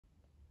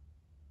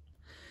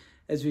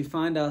as we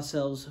find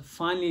ourselves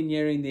finally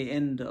nearing the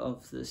end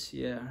of this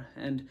year.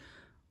 And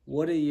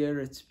what a year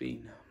it's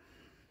been.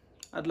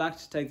 I'd like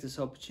to take this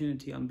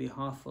opportunity on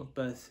behalf of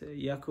both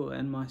Jaco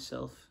and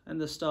myself and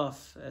the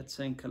staff at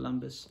St.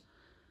 Columbus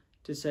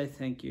to say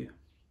thank you.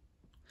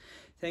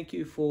 Thank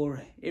you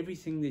for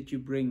everything that you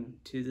bring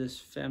to this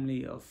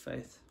family of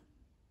faith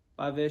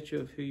by virtue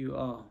of who you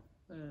are,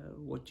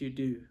 what you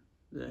do,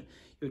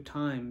 your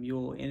time,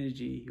 your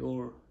energy,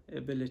 your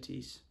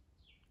abilities.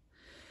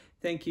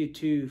 Thank you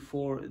too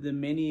for the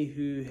many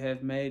who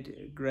have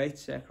made great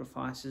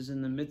sacrifices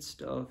in the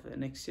midst of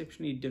an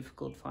exceptionally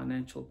difficult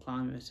financial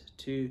climate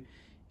to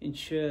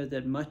ensure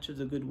that much of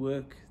the good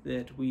work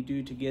that we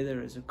do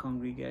together as a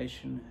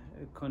congregation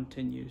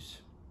continues.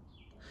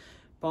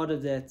 Part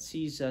of that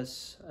sees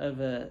us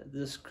over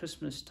this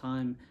Christmas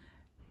time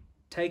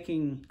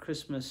taking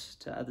Christmas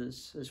to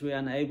others, as we are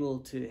unable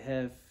to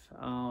have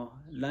our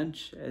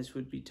lunch as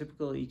would be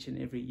typical each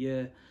and every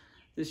year.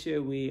 This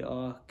year we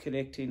are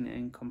collecting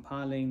and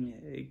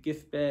compiling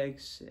gift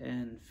bags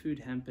and food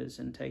hampers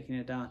and taking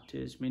it out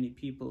to as many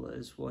people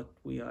as what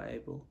we are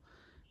able.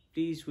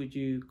 Please would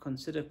you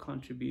consider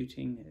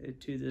contributing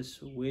to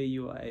this where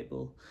you are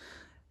able.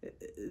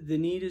 The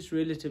need is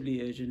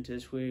relatively urgent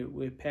as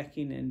we're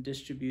packing and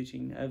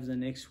distributing over the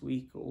next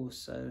week or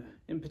so,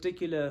 in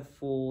particular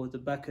for the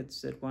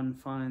buckets that one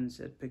finds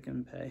at Pick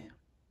and Pay.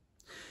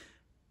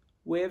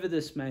 Wherever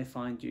this may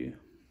find you,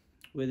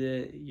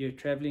 whether you're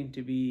traveling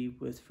to be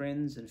with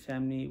friends and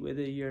family,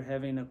 whether you're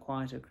having a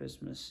quieter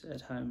Christmas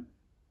at home,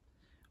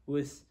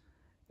 with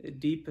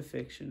deep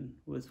affection,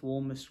 with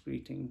warmest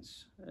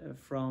greetings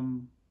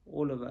from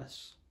all of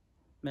us,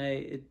 may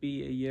it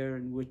be a year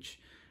in which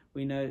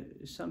we know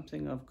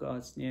something of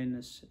God's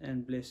nearness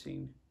and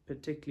blessing,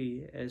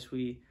 particularly as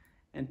we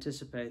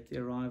anticipate the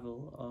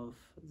arrival of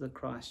the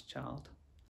Christ child.